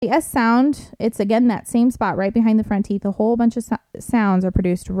The S sound, it's again that same spot right behind the front teeth. A whole bunch of sounds are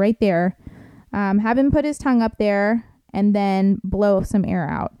produced right there. Have him put his tongue up there and then blow some air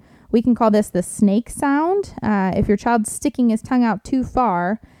out. We can call this the snake sound. If your child's sticking his tongue out too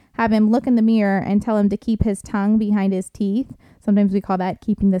far, have him look in the mirror and tell him to keep his tongue behind his teeth. Sometimes we call that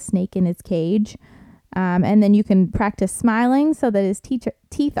keeping the snake in its cage. And then you can practice smiling so that his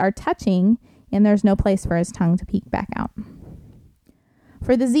teeth are touching and there's no place for his tongue to peek back out.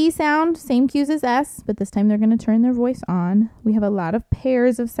 For the Z sound, same cues as S, but this time they're going to turn their voice on. We have a lot of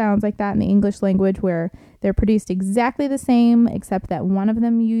pairs of sounds like that in the English language where they're produced exactly the same, except that one of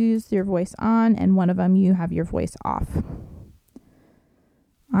them you use your voice on and one of them you have your voice off.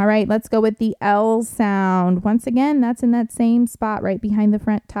 All right, let's go with the L sound. Once again, that's in that same spot right behind the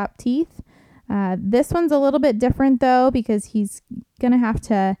front top teeth. This one's a little bit different though, because he's going to have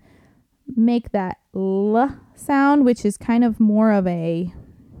to make that L sound, which is kind of more of an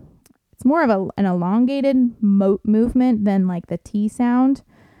elongated movement than like the T sound.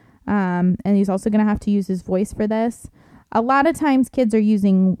 And he's also going to have to use his voice for this. A lot of times kids are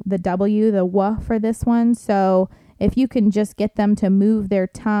using the W, the W for this one. So if you can just get them to move their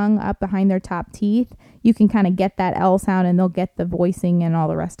tongue up behind their top teeth, you can kind of get that L sound and they'll get the voicing and all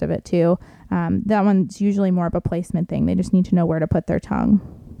the rest of it too. That one's usually more of a placement thing. They just need to know where to put their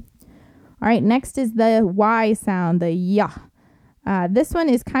tongue. All right, next is the Y sound, the Y. This one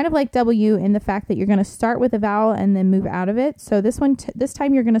is kind of like W in the fact that you're going to start with a vowel and then move out of it. So this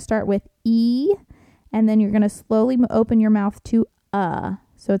time you're going to start with E, and then you're going to slowly open your mouth to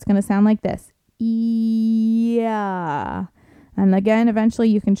So it's going to sound like this. Yeah. And again, eventually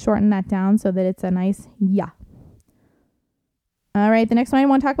you can shorten that down so that it's a nice ya. All right, the next one I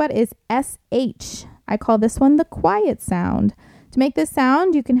want to talk about is SH. I call this one the quiet sound. To make this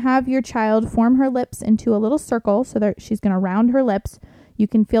sound, you can have your child form her lips into a little circle so that she's going to round her lips. You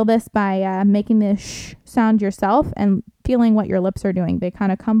can feel this by making the sh sound yourself and feeling what your lips are doing. They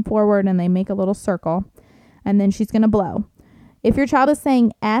kind of come forward and they make a little circle, and then she's going to blow. If your child is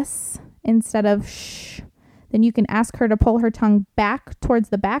saying S instead of sh, then you can ask her to pull her tongue back towards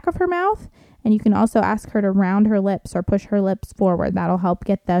the back of her mouth, and you can also ask her to round her lips or push her lips forward. That'll help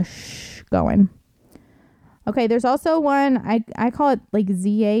get the sh going. Okay, there's also one, I call it like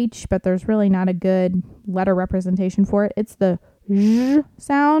ZH, but there's really not a good letter representation for it. It's the zh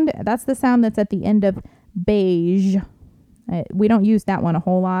sound. That's the sound that's at the end of beige. We don't use that one a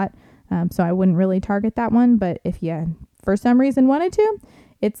whole lot, so I wouldn't really target that one. But if you, for some reason, wanted to,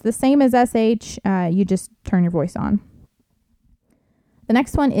 it's the same as SH. You just turn your voice on. The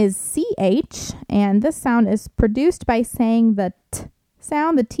next one is CH, and this sound is produced by saying the T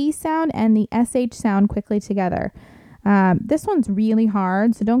sound, the T sound, and the SH sound quickly together. This one's really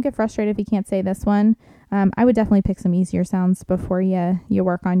hard, so don't get frustrated if you can't say this one. I would definitely pick some easier sounds before you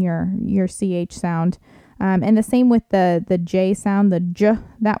work on your CH sound. And the same with the J sound, the J,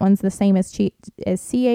 that one's the same as CH.